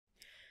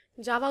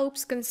Java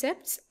OOPS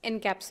concepts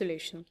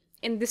encapsulation.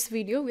 In this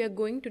video, we are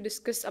going to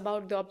discuss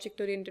about the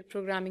object-oriented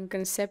programming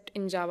concept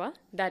in Java,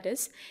 that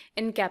is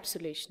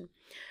encapsulation.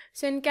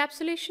 So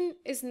encapsulation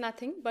is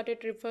nothing but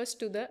it refers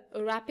to the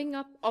wrapping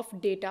up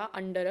of data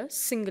under a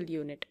single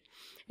unit.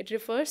 It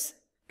refers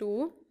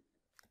to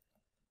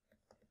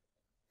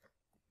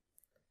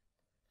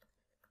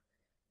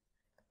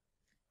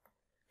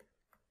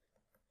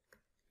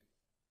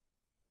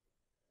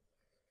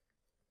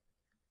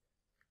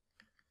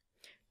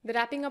the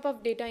wrapping up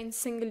of data in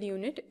single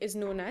unit is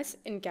known as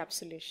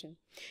encapsulation.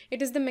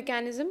 It is the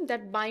mechanism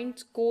that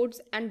binds codes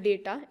and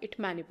data it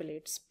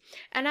manipulates.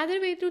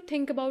 Another way to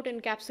think about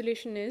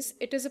encapsulation is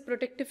it is a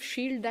protective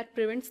shield that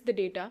prevents the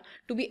data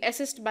to be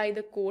accessed by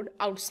the code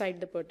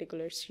outside the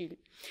particular shield.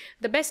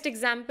 The best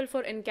example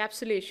for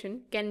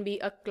encapsulation can be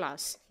a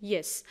class.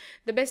 Yes,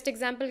 the best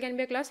example can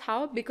be a class.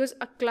 How? Because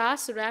a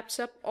class wraps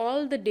up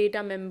all the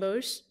data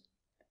members,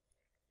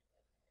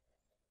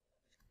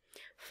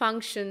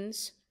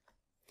 functions,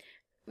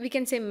 we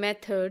can say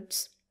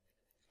methods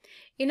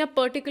in a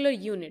particular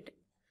unit,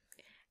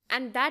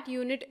 and that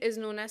unit is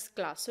known as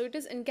class. So it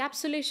is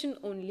encapsulation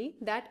only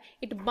that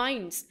it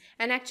binds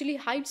and actually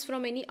hides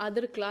from any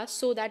other class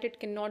so that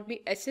it cannot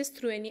be accessed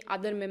through any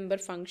other member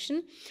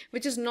function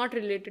which is not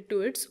related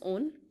to its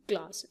own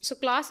class. So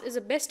class is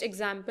the best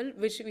example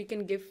which we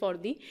can give for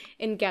the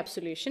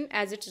encapsulation,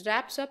 as it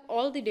wraps up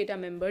all the data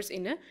members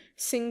in a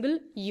single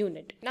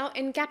unit. Now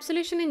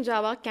encapsulation in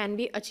Java can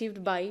be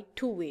achieved by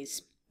two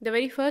ways. The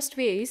very first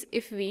way is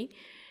if we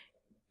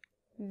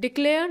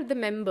declare the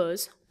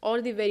members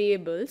or the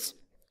variables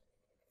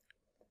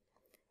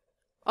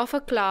of a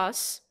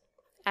class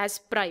as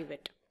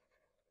private.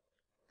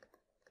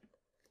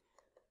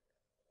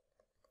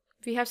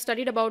 We have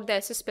studied about the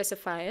SS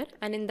specifier,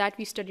 and in that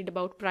we studied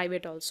about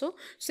private also.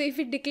 So if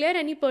we declare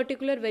any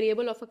particular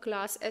variable of a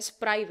class as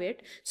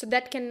private, so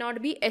that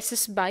cannot be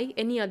accessed by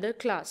any other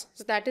class.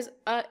 So that is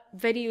a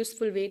very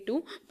useful way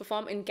to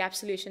perform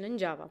encapsulation in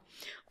Java.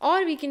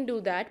 Or we can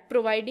do that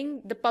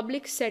providing the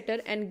public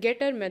setter and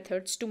getter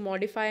methods to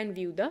modify and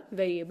view the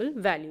variable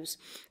values.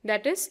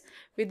 That is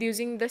with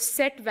using the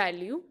set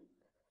value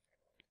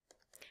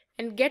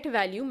and get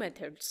value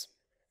methods.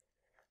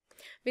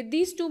 With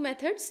these two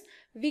methods,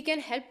 we can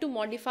help to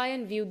modify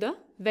and view the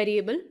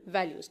variable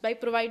values by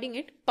providing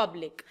it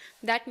public.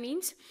 That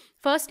means,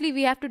 firstly,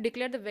 we have to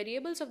declare the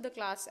variables of the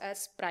class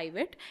as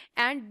private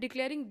and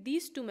declaring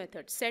these two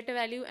methods, set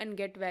value and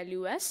get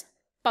value, as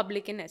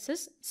public in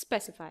SS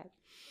specifier.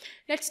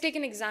 Let's take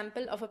an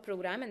example of a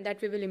program, and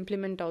that we will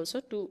implement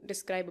also to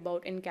describe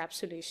about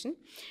encapsulation.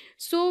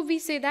 So we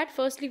say that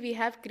firstly we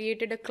have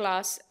created a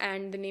class,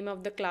 and the name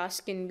of the class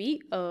can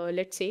be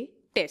let's say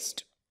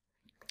test.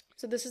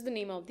 So this is the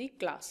name of the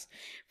class.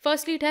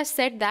 Firstly, it has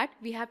said that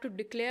we have to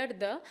declare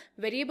the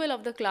variable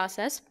of the class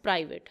as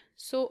private.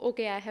 So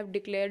okay, I have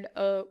declared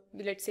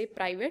let's say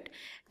private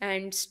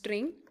and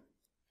string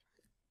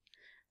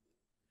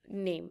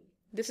name.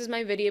 This is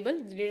my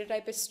variable, the data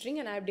type is string,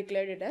 and I have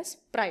declared it as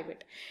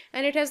private.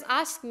 And it has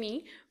asked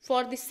me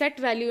for the set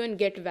value and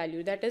get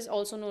value, that is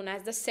also known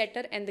as the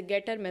setter and the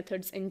getter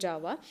methods in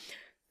Java.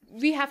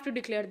 We have to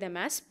declare them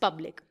as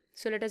public.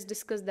 So let us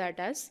discuss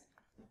that as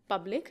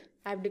public.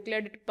 I have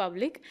declared it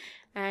public,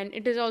 and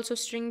it is also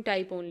string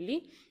type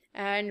only,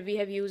 and we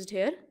have used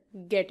here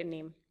get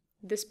name.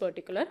 This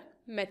particular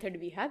method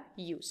we have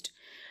used.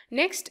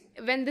 Next,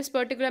 when this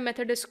particular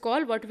method is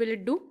called, what will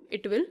it do?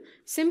 It will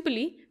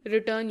simply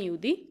return you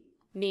the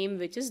name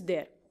which is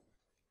there.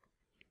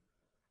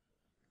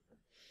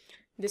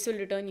 This will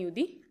return you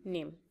the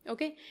name.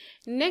 Okay.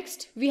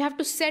 Next, we have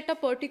to set a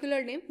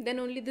particular name, then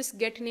only this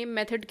get name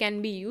method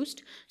can be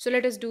used. So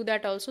let us do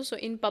that also. So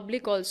in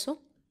public also,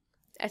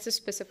 as a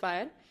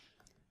specifier,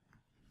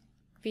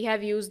 we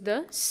have used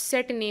the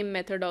set name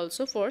method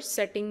also for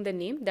setting the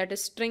name, that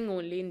is string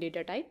only in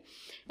data type,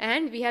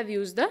 and we have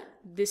used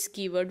this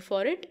keyword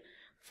for it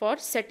for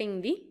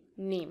setting the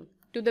name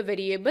to the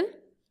variable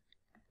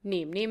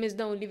name. Name is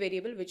the only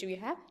variable which we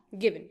have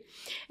given.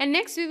 And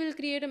next we will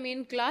create a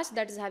main class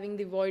that is having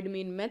the void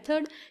main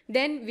method.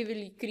 Then we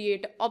will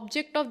create an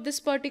object of this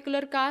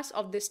particular class,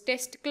 of this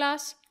test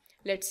class.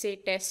 Let's say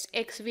test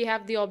X, we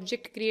have the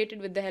object created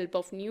with the help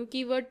of new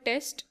keyword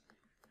test.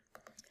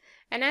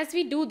 And as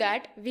we do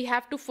that, we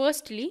have to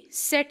firstly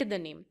set the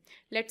name.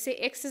 Let's say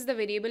X is the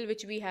variable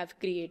which we have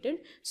created.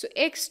 So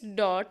X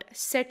dot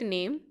set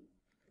name,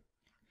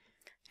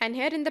 and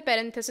here in the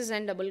parentheses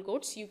and double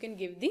quotes you can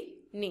give the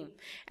name.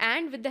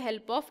 And with the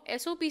help of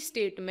SOP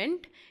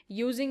statement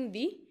using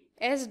the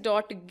s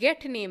dot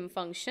get name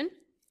function,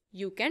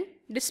 you can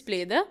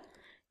display the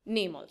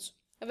name also.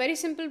 A very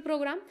simple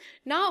program.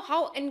 Now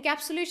how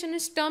encapsulation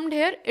is termed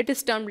here, it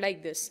is termed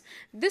like this.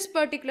 This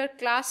particular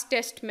class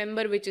test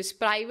member, which is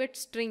private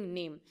string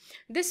name,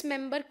 this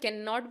member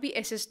cannot be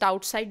accessed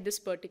outside this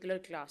particular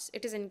class.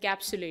 It is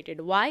encapsulated.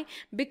 Why?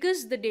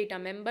 Because the data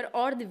member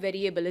or the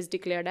variable is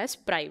declared as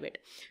private.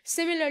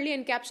 Similarly,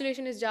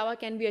 encapsulation in Java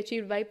can be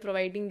achieved by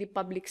providing the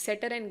public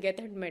setter and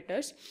getter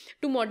methods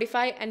to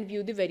modify and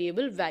view the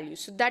variable values.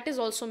 So that is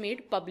also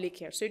made public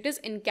here. So it is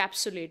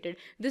encapsulated.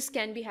 This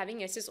can be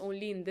having access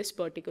only in this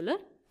particular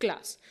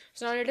class.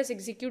 So now let us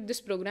execute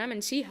this program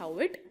and see how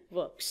it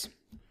works.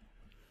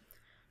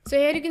 So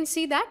here you can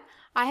see that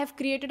I have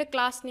created a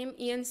class name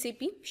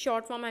ENCP,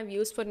 short form I have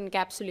used for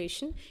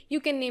encapsulation. You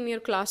can name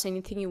your class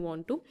anything you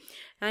want to.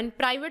 And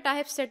private I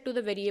have set to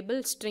the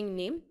variable string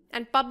name,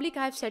 and public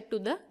I have set to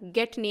the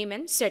get name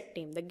and set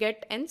name, the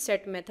get and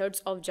set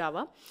methods of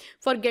Java.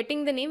 For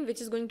getting the name,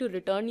 which is going to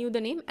return you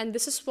the name, and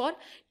this is for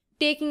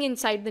taking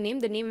inside the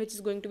name which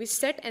is going to be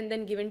set and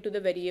then given to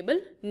the variable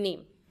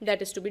name. That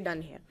is to be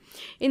done here.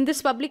 In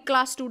this public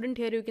class student,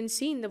 here you can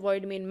see in the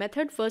void main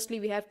method, firstly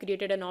we have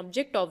created an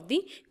object of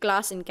the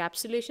class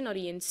encapsulation or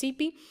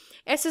ENCP.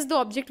 S is the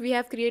object we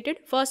have created.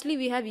 Firstly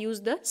we have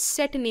used the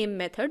set name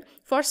method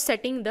for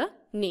setting the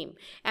name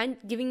and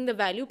giving the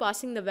value,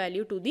 passing the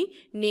value to the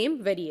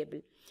name variable.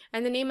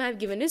 And the name I have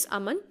given is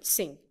Aman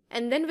Singh.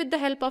 And then with the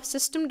help of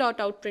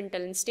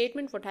system.out.println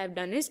statement, what I have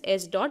done is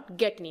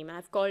s.getName. I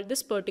have called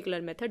this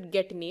particular method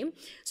getName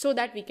so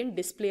that we can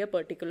display a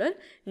particular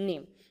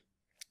name.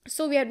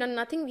 So we have done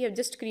nothing. We have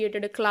just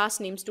created a class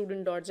name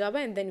student.java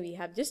and then we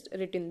have just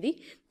written the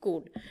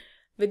code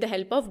with the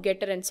help of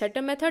getter and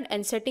setter method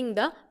and setting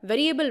the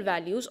variable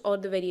values or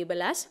the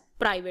variable as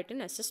private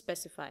in SS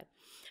specifier.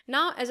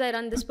 Now as I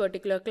run this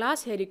particular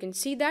class, here you can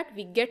see that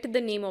we get the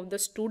name of the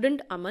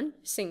student Aman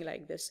Singh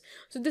like this.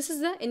 So this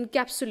is the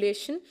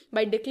encapsulation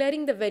by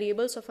declaring the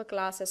variables of a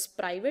class as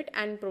private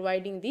and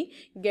providing the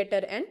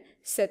getter and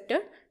setter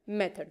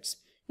methods.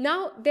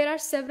 Now there are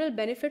several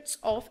benefits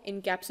of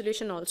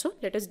encapsulation also.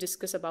 Let us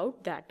discuss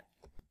about that.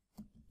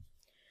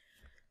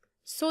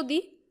 So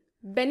the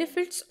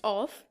benefits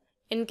of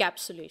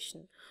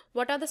encapsulation.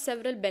 What are the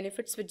several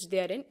benefits which they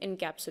are in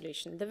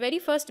encapsulation? The very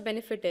first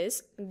benefit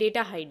is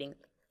data hiding.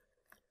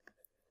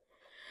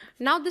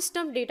 Now this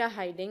term data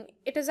hiding,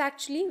 it is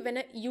actually when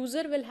a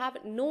user will have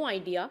no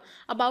idea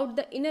about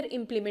the inner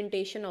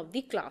implementation of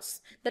the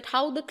class, that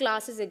how the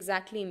class is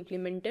exactly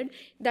implemented.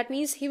 That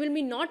means he will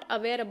be not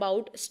aware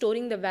about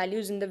storing the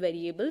values in the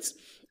variables,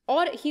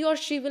 or he or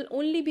she will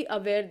only be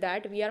aware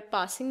that we are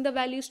passing the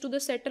values to the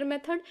setter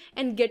method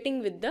and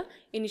getting with the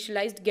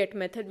initialized get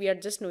method, we are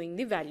just knowing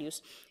the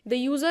values. The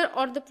user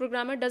or the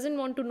programmer doesn't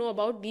want to know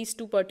about these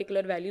two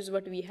particular values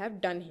what we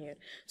have done here.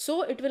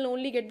 So it will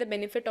only get the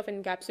benefit of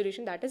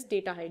encapsulation, that is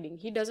data hiding.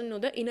 He doesn't know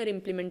the inner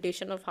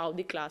implementation of how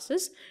the class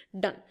is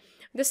done.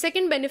 The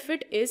second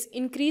benefit is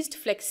increased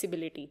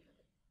flexibility.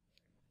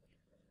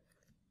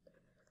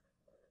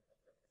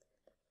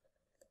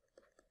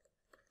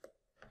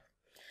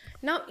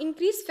 Now,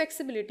 increased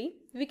flexibility,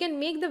 we can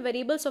make the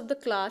variables of the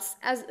class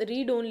as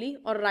read only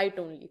or write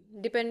only,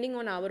 depending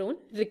on our own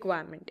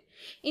requirement.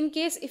 In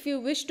case if you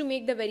wish to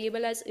make the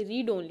variable as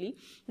read only,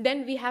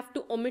 then we have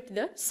to omit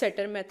the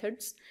setter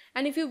methods.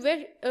 And if you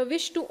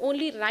wish to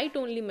only write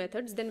only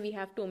methods, then we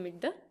have to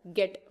omit the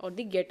get or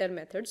the getter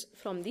methods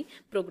from the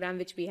program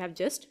which we have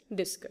just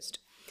discussed.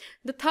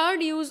 The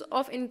third use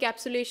of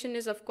encapsulation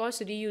is of course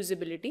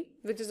reusability,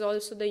 which is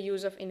also the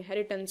use of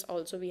inheritance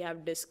also we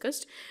have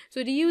discussed.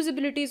 So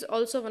reusability is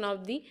also one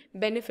of the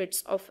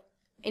benefits of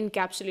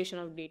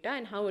encapsulation of data,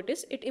 and how it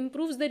is, it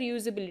improves the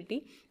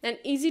reusability and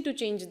easy to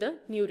change the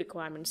new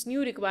requirements.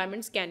 New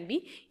requirements can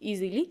be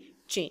easily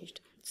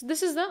changed. So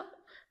this is the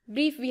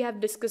brief we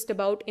have discussed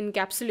about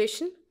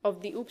encapsulation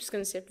of the OOPS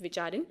concept which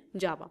are in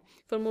Java.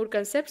 For more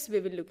concepts, we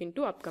will look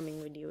into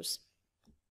upcoming videos.